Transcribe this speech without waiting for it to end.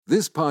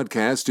This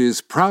podcast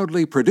is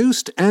proudly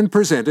produced and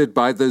presented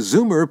by the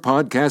Zoomer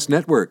Podcast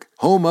Network,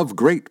 home of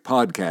great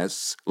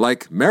podcasts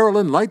like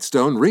Marilyn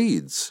Lightstone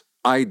Reads,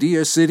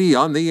 Idea City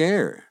on the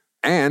Air,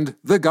 and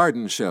The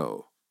Garden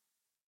Show.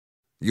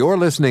 You're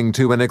listening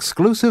to an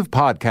exclusive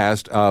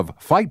podcast of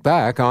Fight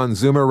Back on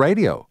Zoomer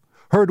Radio,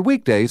 heard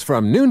weekdays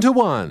from noon to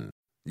 1.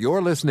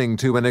 You're listening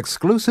to an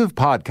exclusive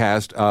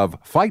podcast of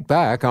Fight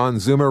Back on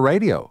Zoomer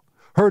Radio,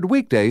 heard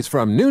weekdays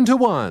from noon to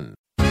 1.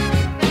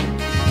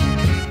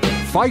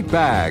 Fight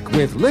Back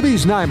with Libby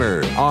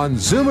Znaimer on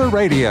Zoomer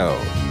Radio.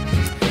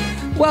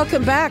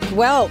 Welcome back.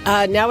 Well,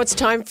 now it's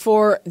time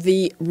for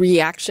the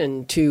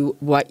reaction to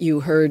what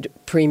you heard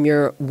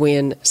Premier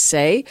Wynne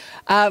say.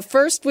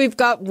 First, we've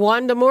got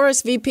Wanda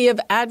Morris, VP of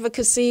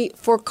Advocacy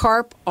for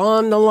CARP,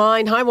 on the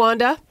line. Hi,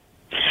 Wanda.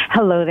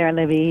 Hello there,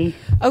 Libby.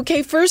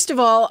 Okay, first of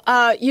all,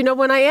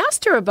 when I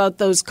asked her about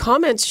those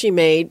comments she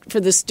made for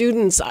the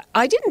students,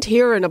 I didn't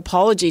hear an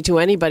apology to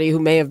anybody who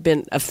may have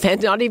been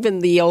offended, not even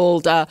the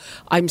old,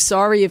 I'm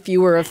sorry if you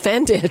were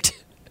offended.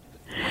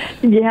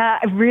 Yeah,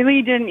 I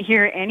really didn't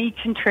hear any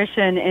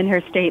contrition in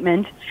her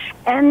statement.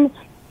 And,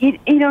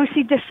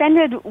 she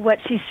defended what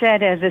she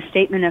said as a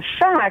statement of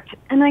fact,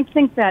 and I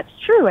think that's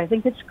true. I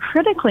think it's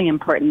critically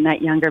important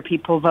that younger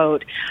people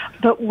vote.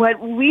 But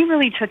what we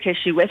really took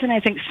issue with, and I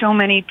think so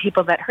many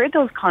people that heard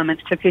those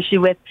comments took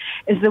issue with,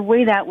 is the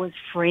way that was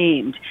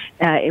framed.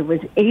 It was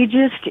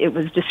ageist, it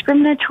was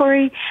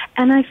discriminatory,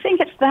 and I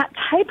think it's that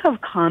type of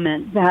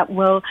comment that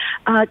will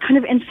kind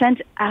of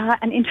incent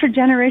an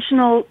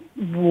intergenerational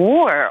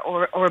war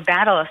or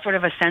battle, a sort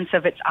of a sense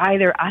of it's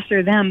either us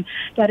or them,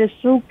 that is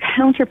so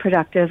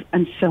counterproductive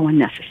and so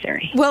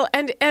unnecessary. Well,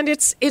 and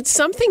it's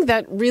something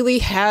that really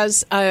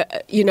has,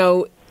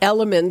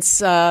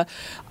 elements.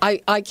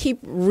 I keep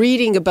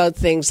reading about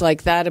things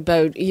like that,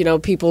 about,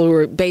 people who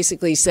are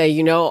basically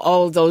say,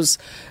 those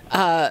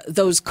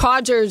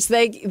codgers,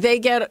 they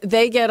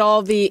get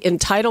all the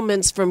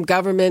entitlements from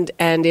government,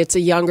 and it's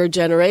a younger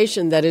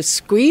generation that is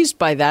squeezed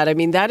by that. I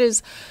mean, that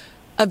is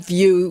a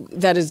view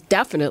that is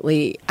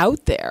definitely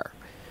out there.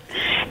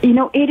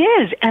 It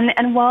is.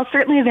 And while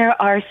certainly there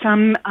are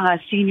some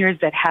seniors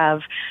that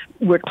have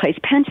workplace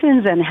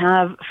pensions and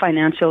have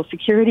financial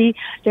security,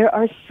 there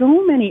are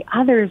so many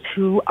others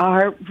who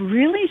are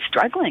really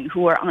struggling,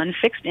 who are on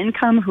fixed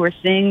income, who are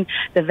seeing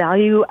the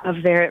value of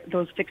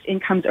those fixed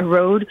incomes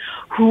erode,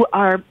 who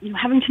are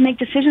having to make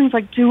decisions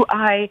like, do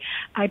I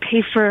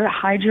pay for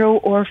hydro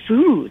or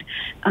food?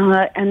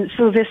 And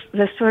so this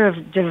sort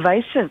of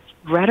divisive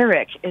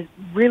rhetoric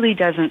really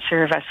doesn't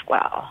serve us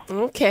well.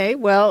 Okay,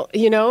 well,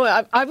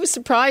 I was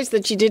surprised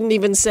that she didn't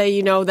even say,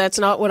 that's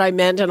not what I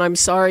meant, and I'm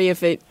sorry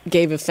if it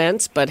gave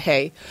offense, but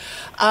hey.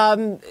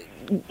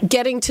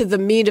 Getting to the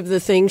meat of the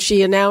thing,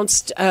 she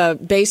announced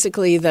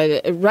basically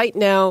that right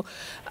now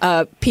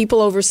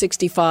people over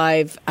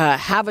 65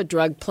 have a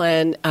drug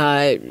plan.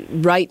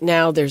 Right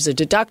now there's a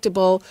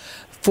deductible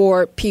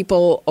for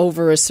people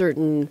over a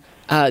certain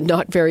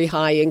not very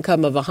high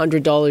income of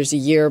 $100 a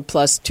year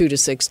plus $2 to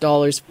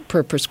 $6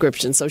 per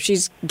prescription. So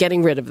she's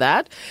getting rid of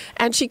that.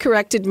 And she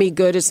corrected me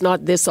good. It's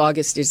not this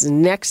August, it's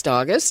next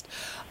August.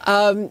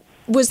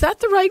 Was that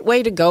the right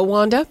way to go,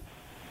 Wanda?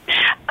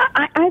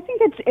 I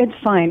think it's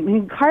fine. I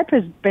mean, CARP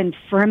has been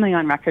firmly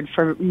on record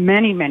for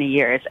many, many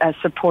years as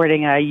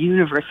supporting a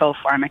universal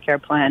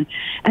pharmacare plan.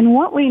 And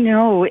what we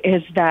know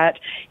is that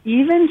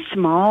even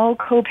small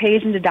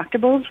co-pays and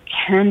deductibles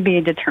can be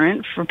a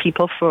deterrent for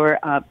people for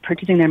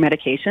purchasing their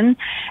medication,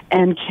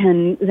 and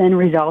can then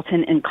result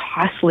in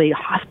costly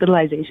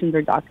hospitalizations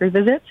or doctor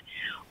visits.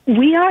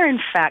 We are,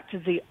 in fact,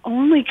 the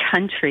only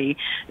country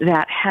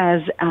that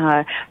has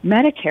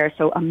Medicare,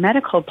 so a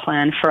medical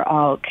plan for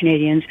all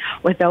Canadians,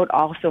 without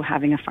also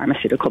having a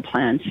pharmaceutical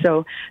plan.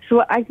 So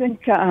I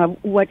think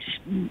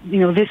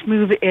this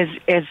move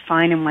is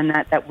fine, and one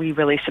that we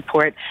really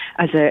support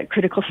as a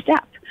critical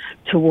step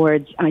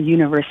towards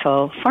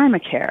universal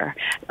pharmacare,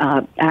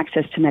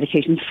 access to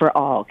medications for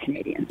all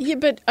Canadians. Yeah,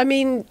 but I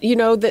mean,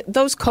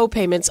 those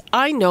co-payments,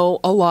 I know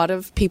a lot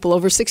of people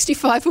over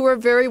 65 who are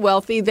very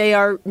wealthy. They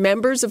are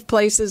members of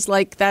places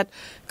like that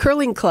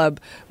curling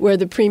club where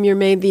the Premier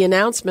made the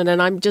announcement.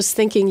 And I'm just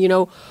thinking,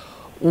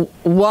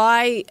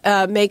 why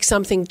make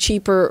something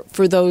cheaper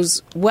for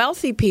those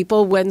wealthy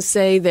people when,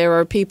 say, there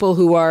are people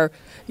who are,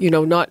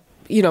 not,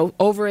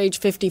 over age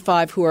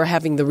 55 who are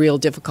having the real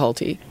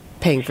difficulty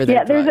paying for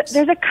their drugs?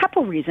 There's a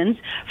couple reasons.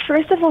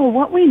 First of all,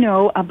 what we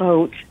know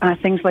about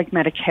things like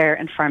Medicare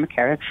and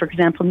pharmacare, for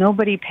example,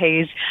 nobody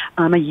pays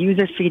a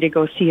user fee to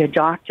go see a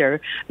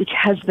doctor,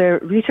 because the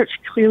research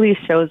clearly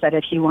shows that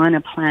if you want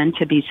a plan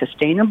to be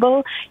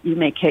sustainable, you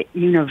make it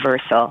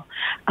universal.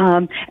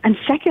 And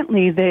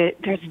secondly,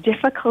 there's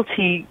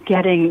difficulty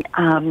getting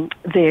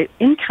the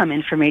income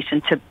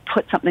information to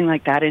put something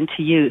like that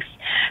into use.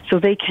 So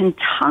they can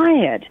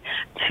tie it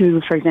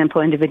to, for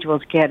example,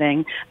 individuals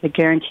getting the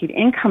guaranteed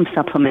income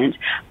supplement,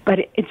 but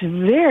it's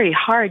very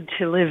hard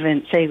to live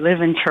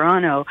in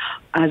Toronto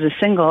as a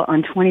single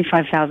on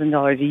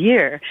 $25,000 a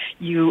year.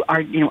 You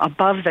are,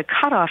 above the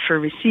cutoff for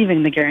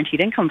receiving the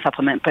guaranteed income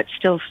supplement, but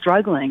still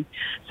struggling.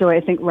 So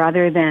I think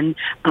rather than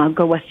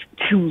go with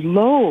too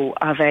low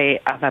of a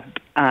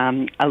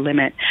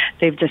limit,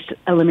 they've just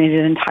eliminated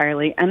it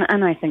entirely,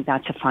 and I think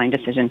that's a fine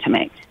decision to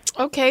make.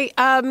 Okay,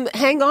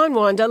 hang on,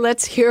 Wanda.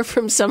 Let's hear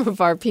from some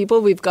of our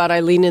people. We've got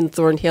Eileen in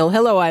Thornhill.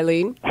 Hello,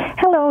 Eileen.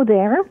 Hello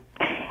there.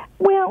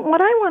 Well, what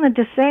I wanted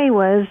to say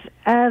was,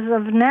 as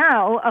of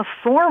now, a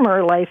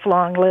former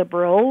lifelong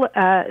liberal,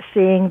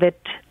 seeing that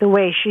the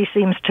way she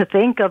seems to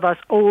think of us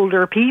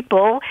older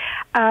people,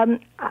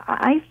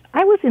 I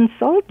was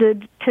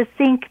insulted to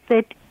think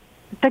that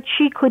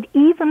she could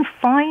even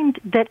find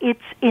that it's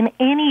in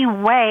any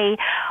way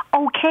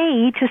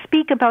okay to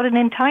speak about an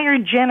entire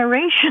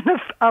generation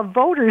of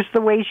voters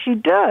the way she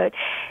did.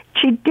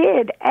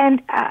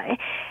 And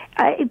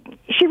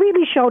she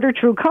really showed her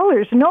true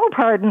colors. No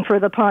pardon for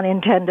the pun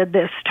intended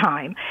this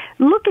time.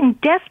 Looking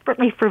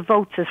desperately for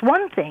votes is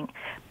one thing,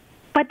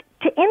 but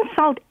to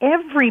insult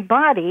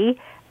everybody,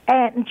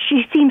 and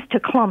she seems to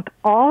clump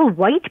all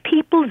white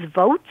people's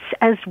votes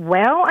as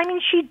well. I mean,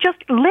 she just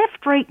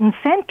left, right, and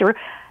center,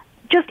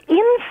 just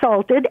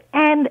insulted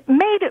and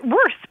made it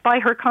worse by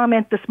her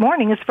comment this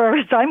morning, as far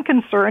as I'm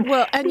concerned.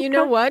 Well, and you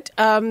know what?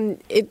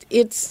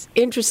 It's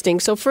interesting.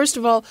 So first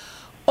of all,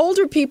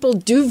 older people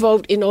do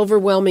vote in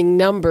overwhelming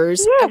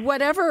numbers, yes.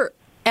 Whatever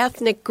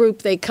ethnic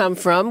group they come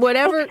from,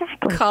 whatever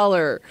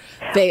color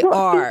they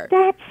are. See,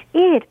 that's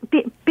it.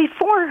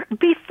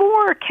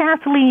 Before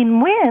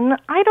Kathleen Wynne,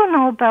 I don't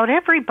know about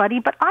everybody,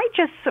 but I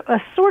just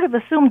sort of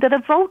assumed that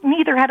a vote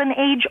neither had an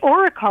age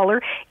or a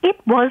color. It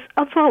was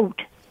a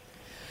vote.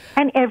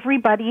 And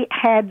everybody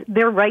had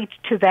their right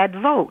to that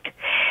vote.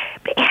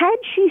 Had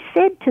she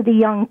said to the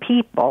young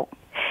people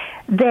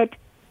that,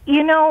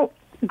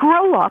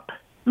 grow up,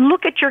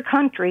 look at your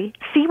country,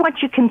 see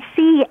what you can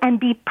see, and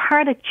be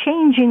part of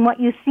changing what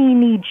you see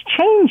needs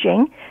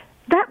changing,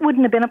 that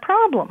wouldn't have been a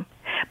problem.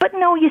 But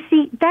no, you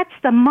see, that's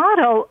the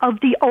motto of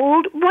the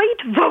old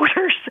white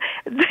voters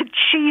that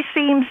she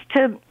seems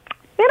to,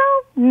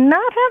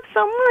 not have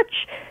so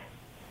much.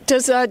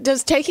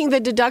 Does taking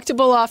the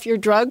deductible off your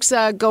drugs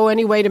go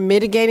any way to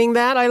mitigating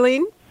that,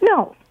 Eileen?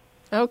 No.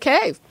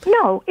 Okay.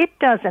 No, it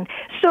doesn't.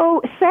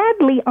 So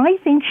sadly, I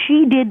think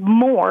she did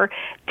more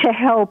to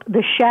help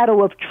the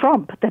shadow of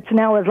Trump that's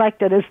now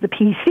elected as the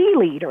PC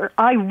leader.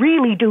 I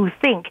really do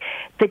think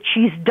that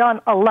she's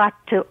done a lot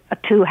to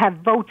have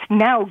votes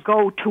now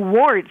go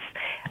towards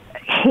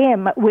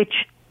him, which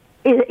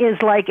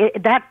is like,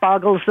 that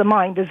boggles the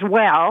mind as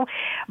well.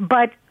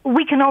 But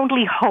we can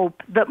only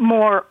hope that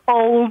more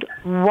old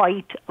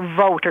white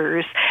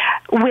voters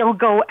will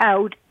go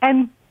out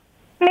and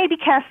maybe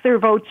cast their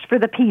votes for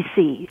the the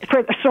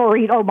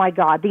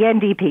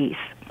NDPs.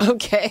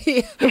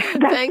 Okay.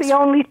 That's the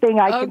only thing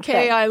I can say.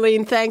 Okay,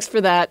 Eileen, thanks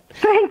for that.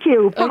 Thank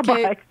you. Bye-bye.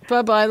 Okay,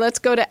 bye-bye. Let's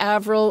go to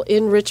Avril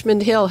in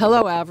Richmond Hill.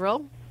 Hello,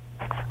 Avril.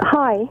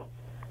 Hi.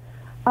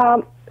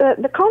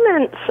 The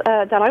comments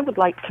that I would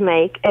like to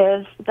make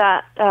is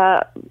that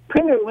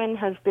Premier Wynne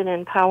has been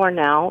in power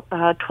now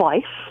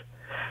twice.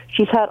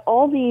 She's had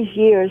all these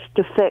years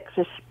to fix,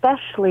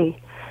 especially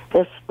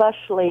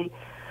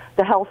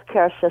the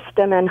healthcare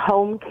system and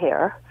home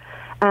care,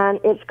 and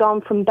it's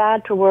gone from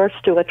bad to worse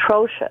to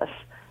atrocious.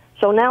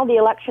 So now the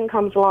election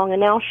comes along,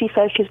 and now she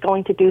says she's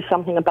going to do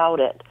something about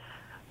it,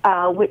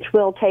 which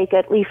will take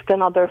at least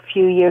another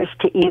few years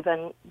to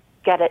even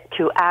get it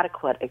to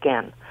adequate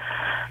again.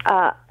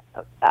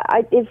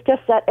 It's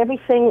just that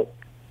everything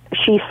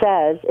she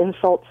says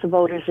insults the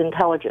voters'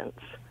 intelligence.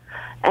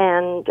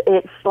 And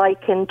it's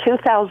like in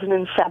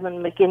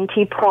 2007,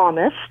 McGuinty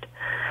promised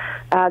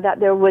that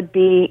there would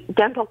be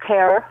dental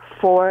care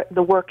for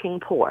the working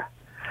poor.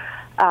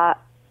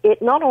 It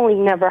not only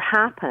never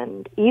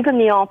happened, even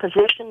the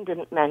opposition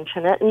didn't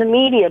mention it, and the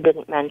media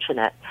didn't mention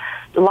it.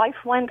 Life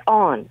went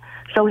on.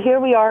 So here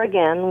we are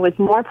again with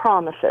more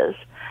promises.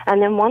 And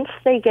then once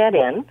they get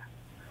in,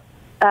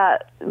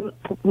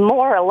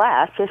 more or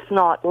less, if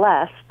not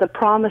less, the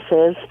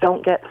promises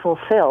don't get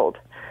fulfilled.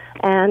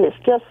 And it's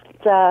just,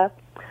 I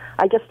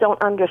just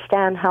don't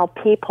understand how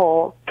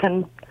people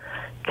can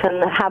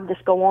have this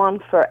go on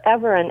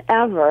forever and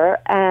ever,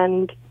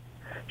 and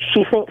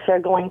she thinks they're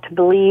going to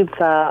believe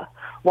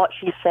what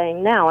she's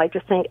saying now. I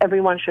just think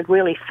everyone should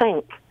really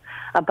think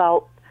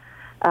about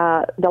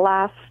the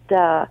last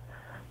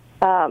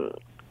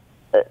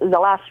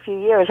few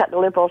years that the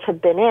Liberals have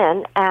been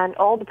in, and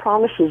all the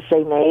promises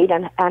they made,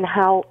 and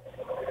how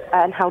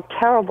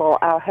terrible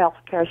our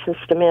healthcare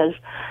system is.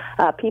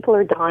 People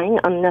are dying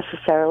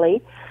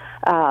unnecessarily.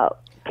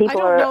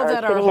 People I don't know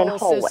that our sitting in whole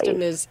hallways.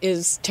 system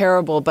is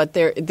terrible, but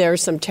there are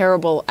some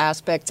terrible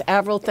aspects.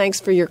 Avril, thanks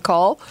for your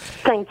call.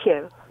 Thank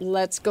you.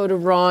 Let's go to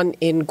Ron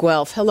in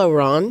Guelph. Hello,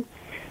 Ron.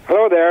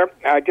 Hello there.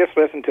 I just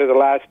listened to the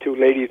last two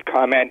ladies'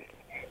 comment.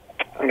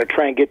 I'm going to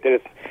try and get to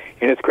this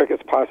in as quick as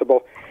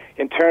possible.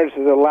 in terms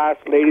of the last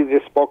lady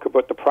that spoke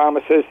about the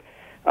promises,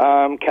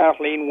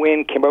 Kathleen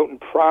Wynne came out and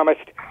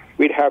promised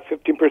we'd have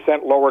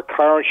 15% lower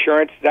car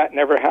insurance. That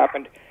never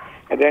happened.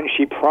 And then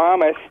she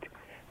promised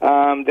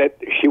that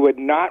she would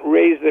not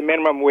raise the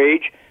minimum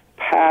wage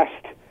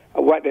past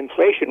what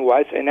inflation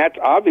was, and that's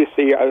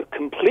obviously a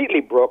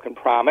completely broken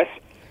promise.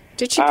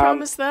 Did she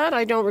promise that?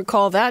 I don't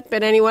recall that,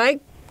 but anyway,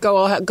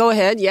 go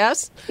ahead,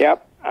 yes?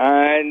 Yep.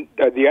 And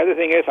the other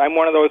thing is, I'm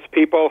one of those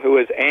people who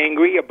is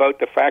angry about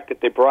the fact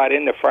that they brought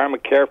in the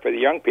pharmacare for the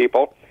young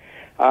people.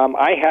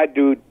 I had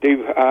to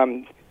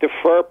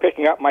defer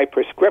picking up my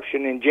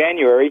prescription in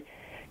January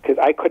because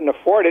I couldn't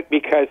afford it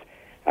because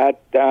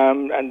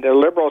and the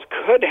Liberals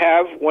could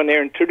have, when they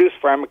introduced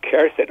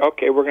pharmacare, said,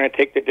 okay, we're going to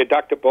take the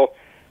deductible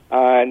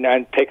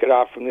and take it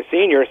off from the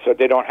seniors so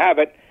they don't have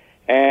it.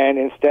 And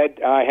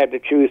instead, I had to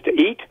choose to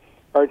eat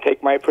or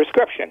take my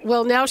prescription.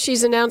 Well, now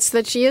she's announced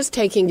that she is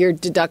taking your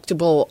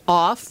deductible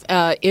off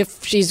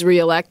if she's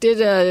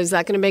reelected. Is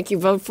that going to make you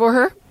vote for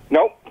her?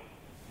 Nope.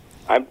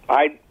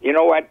 You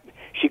know what?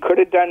 She could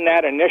have done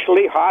that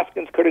initially.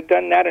 Hoskins could have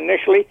done that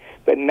initially,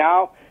 but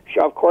now,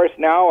 of course,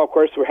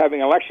 we're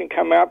having an election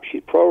coming up.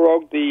 She's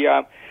prorogued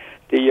the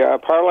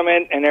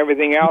Parliament and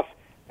everything else,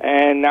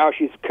 and now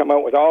she's come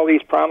out with all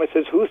these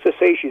promises. Who's to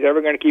say she's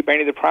ever going to keep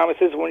any of the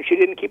promises when she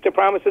didn't keep the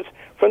promises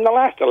from the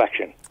last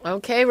election?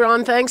 Okay,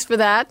 Ron, thanks for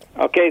that.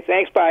 Okay,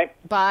 thanks, bye.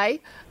 Bye.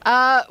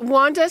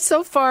 Wanda,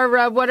 so far,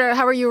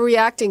 how are you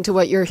reacting to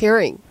what you're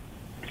hearing?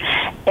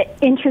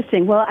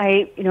 Interesting. Well,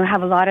 I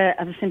have a lot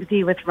of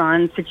sympathy with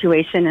Ron's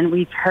situation, and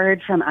we've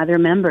heard from other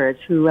members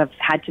who have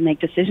had to make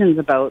decisions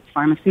about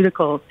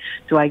pharmaceuticals.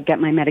 Do I get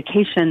my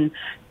medication,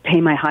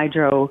 pay my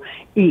hydro,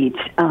 eat?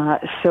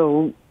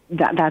 So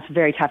that's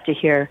very tough to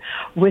hear.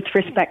 With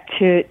respect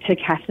to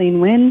Kathleen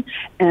Wynne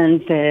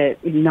and the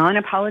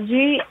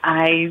non-apology,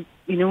 I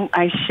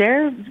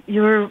share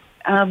your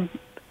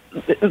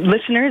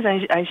listeners.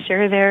 I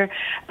share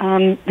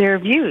their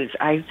views.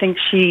 I think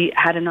she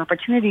had an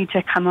opportunity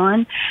to come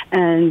on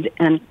and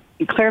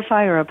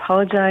clarify or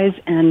apologize,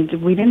 and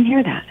we didn't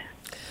hear that.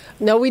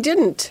 No, we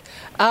didn't.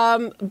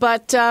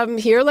 But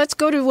here, let's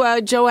go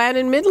to Joanne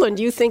in Midland.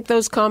 You think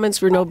those comments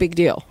were no big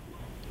deal?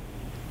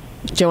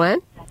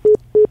 Joanne?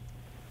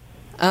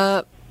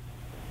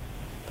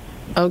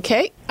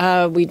 Okay.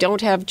 We don't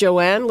have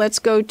Joanne. Let's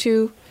go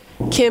to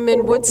Kim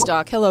in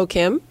Woodstock. Hello,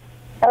 Kim.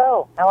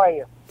 Hello. How are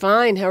you?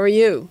 Fine. How are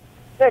you?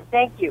 Good,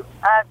 thank you.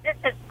 This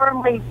has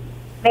firmly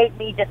made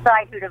me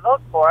decide who to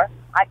vote for.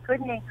 I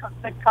couldn't in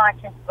good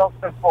conscience vote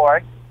for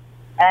Ford.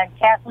 And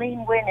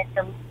Kathleen Wynne, it's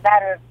a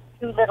matter of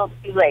too little,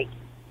 too late.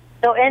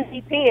 So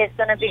NDP is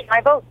going to be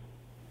my vote.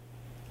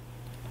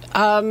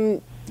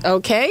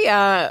 Okay.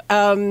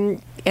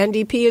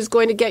 NDP is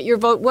going to get your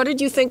vote. What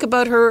did you think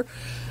about her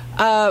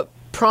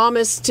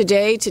promise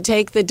today to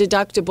take the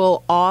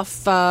deductible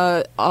off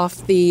the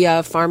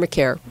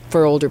pharmacare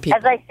for older people?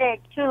 As I say,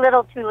 too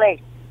little, too late.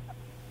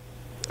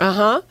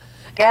 Uh-huh.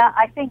 Yeah,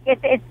 I think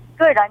it's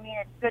good. I mean,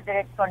 it's good that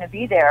it's going to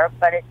be there,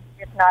 but it's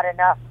just not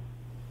enough.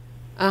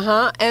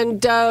 Uh-huh.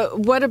 And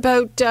what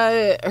about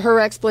her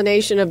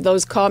explanation of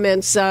those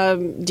comments?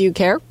 Do you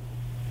care?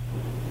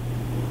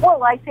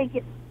 Well, I think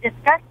it's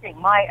disgusting.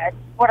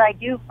 What I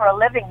do for a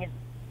living is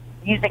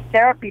music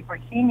therapy for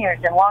seniors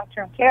and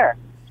long-term care.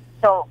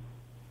 So,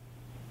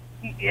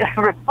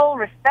 full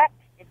respect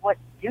is what's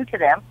due to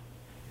them.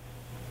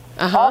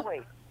 Uh-huh.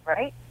 Always,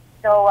 right?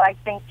 So I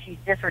think she's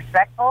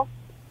disrespectful,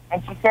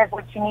 and she says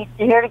what she needs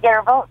to hear to get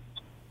her vote.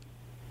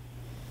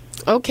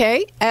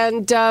 Okay.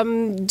 And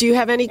do you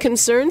have any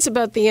concerns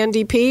about the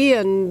NDP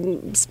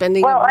and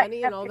spending of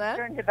money and all that? Well, I have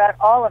concerns about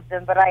all of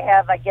them, but I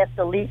have, I guess,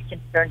 the least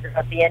concerns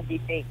about the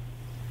NDP.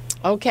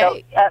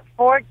 Okay. So,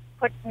 Ford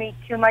puts me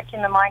too much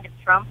in the mind of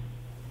Trump,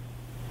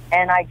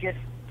 and I just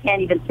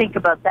can't even think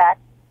about that.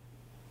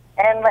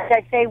 And like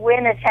I say,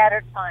 Wynne has had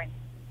her time.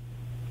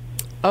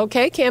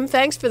 Okay, Kim,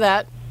 thanks for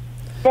that.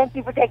 Thank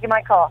you for taking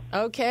my call.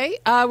 Okay,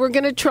 we're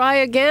going to try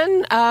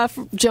again.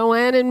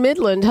 Joanne in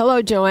Midland.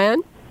 Hello,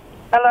 Joanne.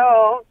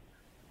 Hello.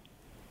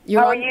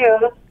 How are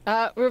you?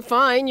 We're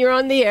fine. You're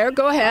on the air.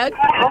 Go ahead.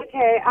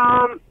 Okay.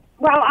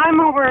 Well, I'm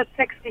over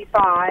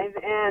 65,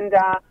 and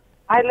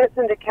I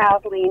listened to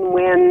Kathleen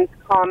Wynne's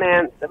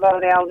comments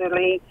about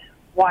elderly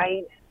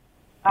white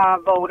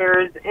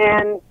voters,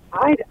 and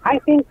I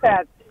think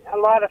that a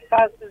lot of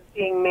fuss is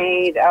being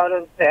made out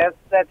of this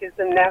that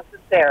isn't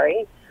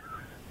necessary.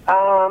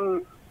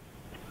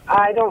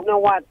 I don't know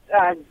what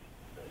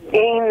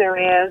gain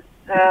there is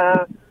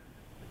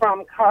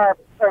from CARP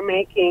for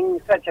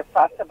making such a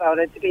fuss about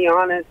it. To be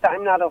honest,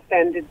 I'm not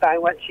offended by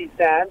what she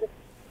said.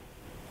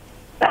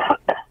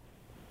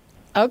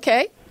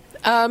 Okay.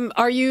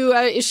 Are you?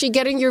 Is she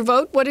getting your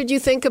vote? What did you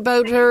think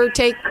about her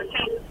take?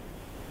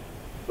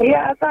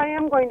 Yes, I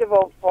am going to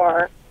vote for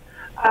her.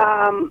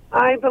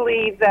 I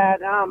believe that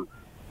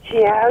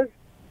she has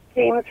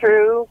came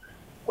through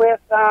with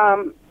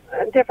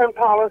different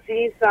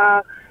policies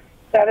that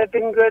have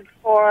been good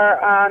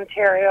for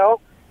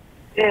Ontario,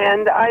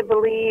 and I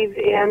believe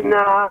in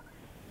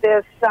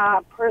this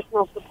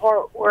personal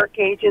support work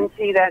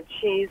agency that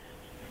she's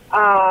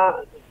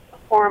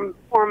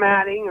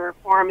formatting or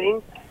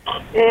forming.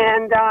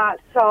 And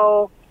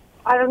so,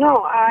 I don't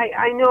know.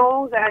 I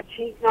know that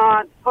she's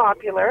not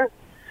popular,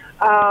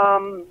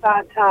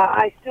 but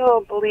I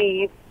still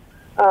believe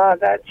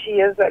that she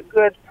is a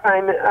good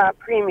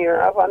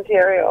premier of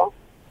Ontario.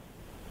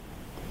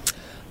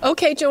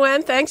 Okay,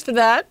 Joanne, thanks for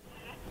that.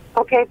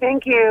 Okay,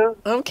 thank you.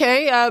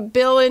 Okay,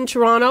 Bill in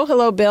Toronto.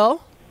 Hello,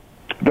 Bill.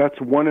 That's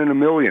 1 in a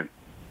million.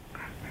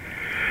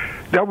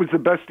 That was the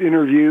best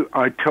interview.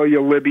 I tell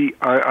you, Libby,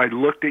 I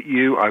looked at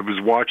you. I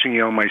was watching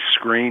you on my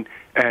screen,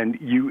 and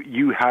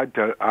you had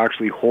to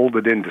actually hold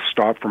it in to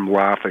stop from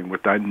laughing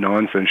with that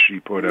nonsense she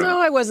put out. No,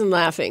 I wasn't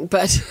laughing,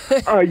 but...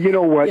 you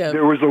know what? Yeah.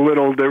 There was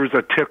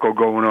a tickle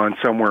going on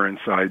somewhere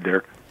inside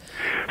there.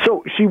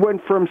 So she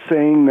went from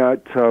saying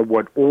that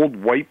what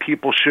old white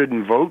people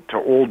shouldn't vote to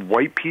old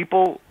white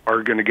people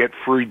are going to get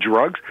free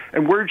drugs.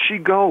 And where'd she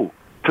go?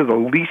 To the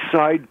Least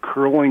Side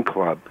Curling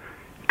Club.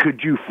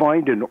 Could you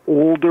find an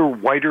older,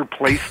 whiter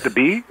place to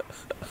be?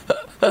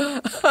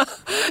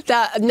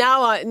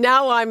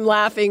 Now I'm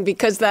laughing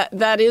because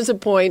that is a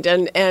point,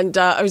 and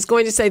I was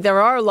going to say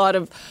there are a lot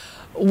of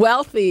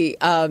wealthy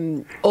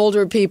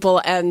older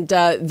people, and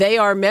they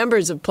are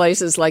members of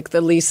places like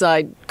the Least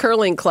Side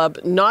Curling Club.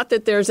 Not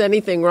that there's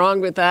anything wrong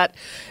with that.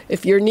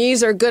 If your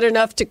knees are good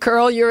enough to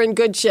curl, you're in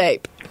good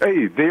shape.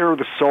 Hey, they are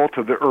the salt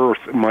of the earth.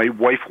 My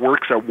wife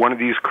works at one of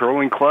these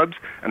curling clubs,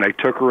 and I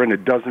took her in a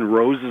dozen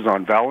roses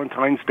on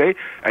Valentine's Day.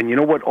 And you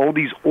know what? All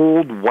these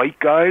old white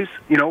guys,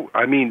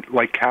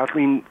 like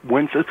Kathleen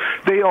Wynne says,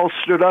 they all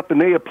stood up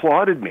and they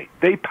applauded me.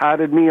 They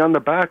patted me on the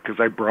back because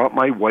I brought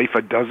my wife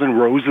a dozen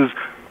roses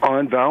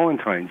on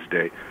Valentine's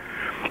Day.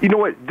 You know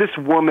what? This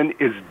woman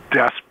is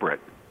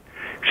desperate.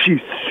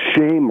 She's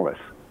shameless.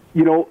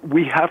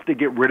 We have to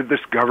get rid of this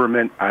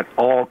government at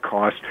all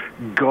costs.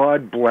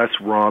 God bless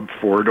Rob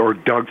Ford, or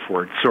Doug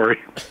Ford, sorry.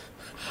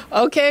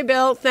 Okay,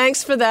 Bill,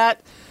 thanks for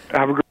that.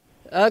 Have a good...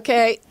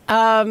 Okay,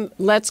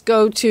 let's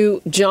go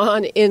to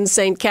John in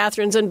St.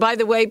 Catharines. And by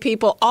the way,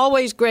 people,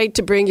 always great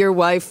to bring your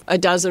wife a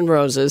dozen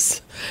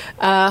roses.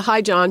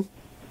 Hi, John.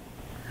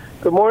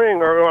 Good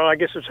morning, or well, I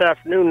guess it's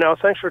afternoon now.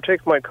 Thanks for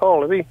taking my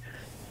call, Libby.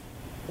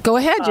 Go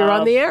ahead, you're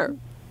on the air.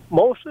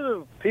 Most of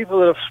the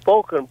people that have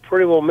spoken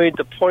pretty well made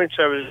the points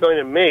I was going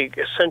to make,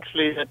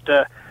 essentially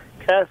that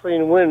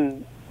Kathleen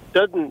Wynne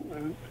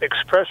doesn't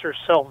express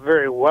herself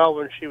very well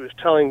when she was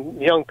telling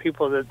young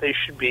people that they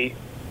should be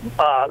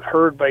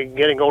heard by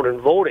getting out and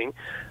voting.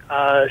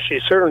 She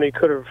certainly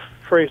could have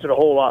phrased it a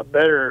whole lot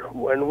better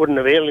and wouldn't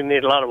have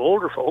alienated a lot of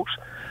older folks.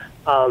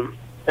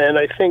 And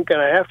I think,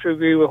 and I have to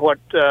agree with what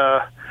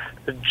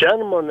the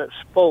gentleman that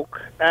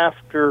spoke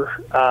after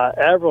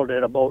Avril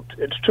did about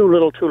it's too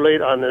little too late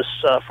on this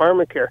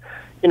pharmacare.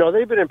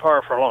 They've been in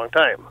power for a long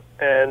time.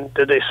 And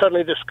did they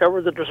suddenly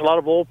discover that there's a lot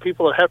of old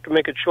people that have to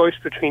make a choice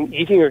between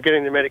eating or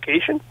getting their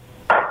medication?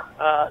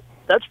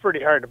 That's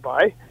pretty hard to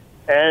buy.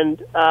 And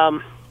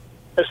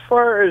as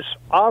far as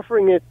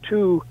offering it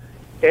to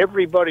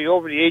everybody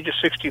over the age of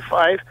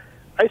 65,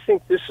 I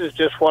think this is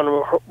just one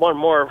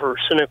more of her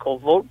cynical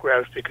vote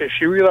grabs, because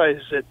she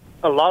realizes that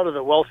a lot of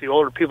the wealthy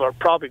older people are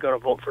probably going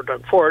to vote for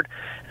Doug Ford,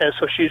 and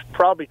so she's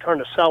probably trying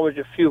to salvage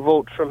a few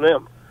votes from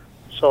them.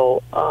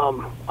 So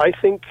I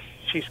think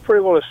she's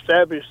pretty well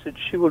established that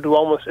she will do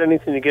almost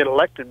anything to get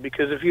elected,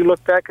 because if you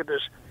look back at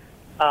this,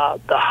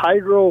 the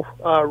hydro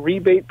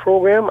rebate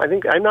program, I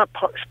think, I'm not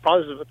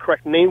positive the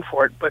correct name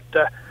for it, but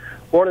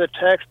one of the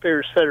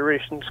taxpayers'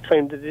 federations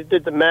claimed that they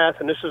did the math,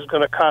 and this is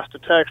going to cost the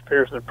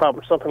taxpayers the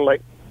problem something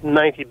like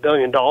 $90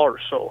 billion.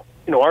 So,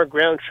 our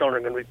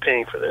grandchildren are going to be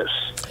paying for this.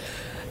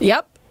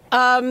 Yep.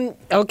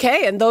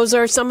 Okay, and those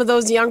are some of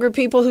those younger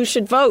people who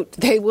should vote.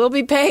 They will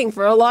be paying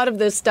for a lot of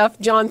this stuff.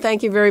 John,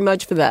 thank you very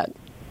much for that.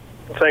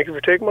 Thank you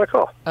for taking my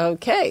call.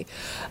 Okay.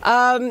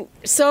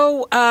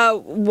 So,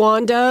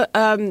 Wanda,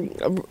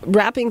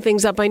 wrapping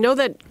things up, I know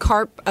that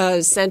CARP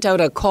sent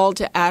out a call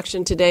to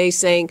action today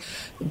saying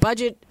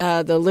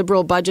the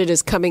Liberal budget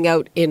is coming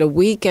out in a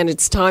week and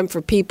it's time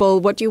for people.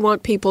 What do you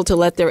want people to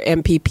let their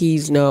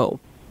MPPs know?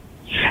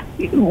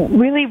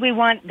 Really, we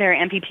want their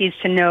MPPs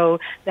to know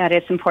that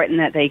it's important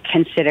that they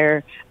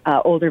consider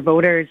older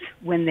voters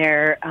when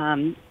they're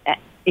and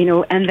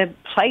the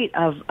plight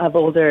of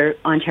older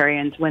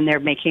Ontarians when they're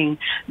making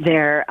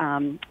their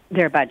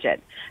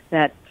budget.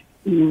 That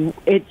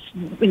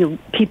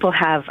people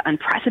have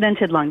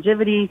unprecedented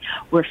longevity.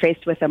 We're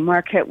faced with a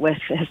market with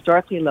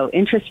historically low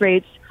interest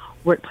rates.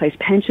 Workplace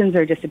pensions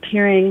are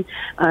disappearing.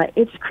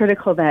 It's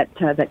critical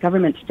that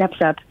government steps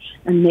up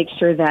and makes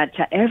sure that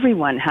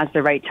everyone has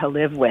the right to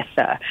live with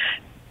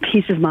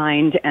peace of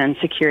mind and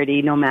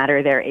security, no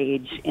matter their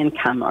age,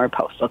 income, or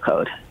postal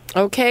code.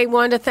 Okay,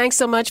 Wanda, thanks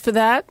so much for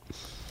that.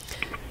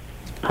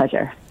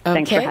 Pleasure. Okay.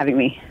 Thanks for having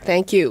me.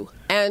 Thank you.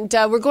 And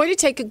we're going to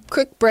take a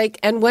quick break.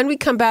 And when we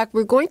come back,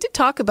 we're going to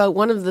talk about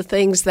one of the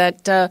things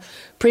that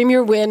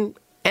Premier Wynne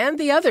and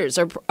the others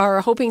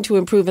are hoping to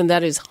improve, and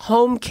that is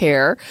home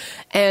care.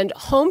 And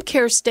home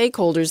care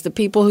stakeholders, the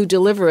people who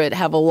deliver it,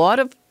 have a lot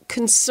of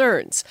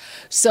concerns.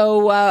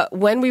 So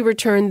when we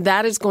return,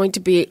 that is going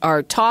to be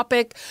our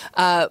topic.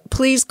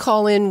 Please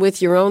call in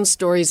with your own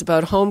stories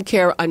about home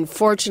care.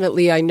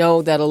 Unfortunately, I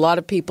know that a lot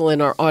of people in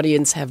our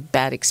audience have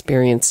bad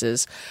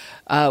experiences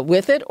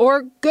with it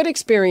or good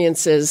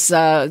experiences.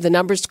 The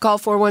numbers to call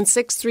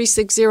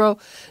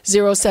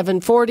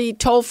 416-360-0740,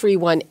 toll free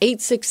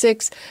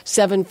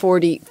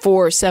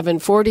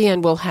 1-866-740-4740,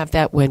 and we'll have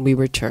that when we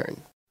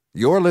return.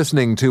 You're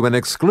listening to an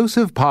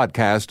exclusive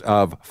podcast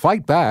of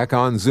Fight Back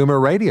on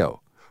Zoomer Radio,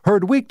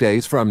 heard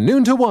weekdays from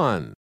noon to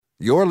 1.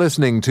 You're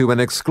listening to an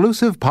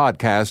exclusive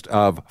podcast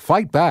of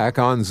Fight Back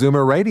on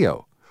Zoomer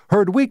Radio,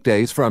 heard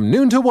weekdays from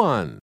noon to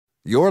 1.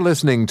 You're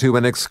listening to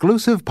an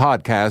exclusive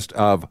podcast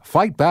of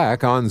Fight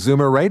Back on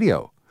Zoomer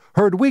Radio,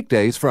 heard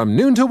weekdays from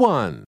noon to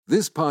 1.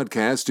 This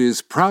podcast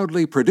is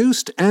proudly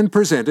produced and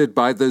presented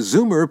by the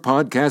Zoomer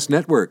Podcast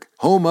Network,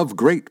 home of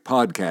great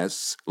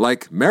podcasts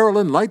like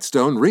Marilyn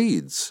Lightstone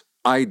Reads,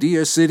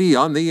 Idea City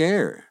on the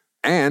Air,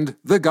 and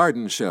The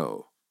Garden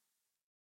Show.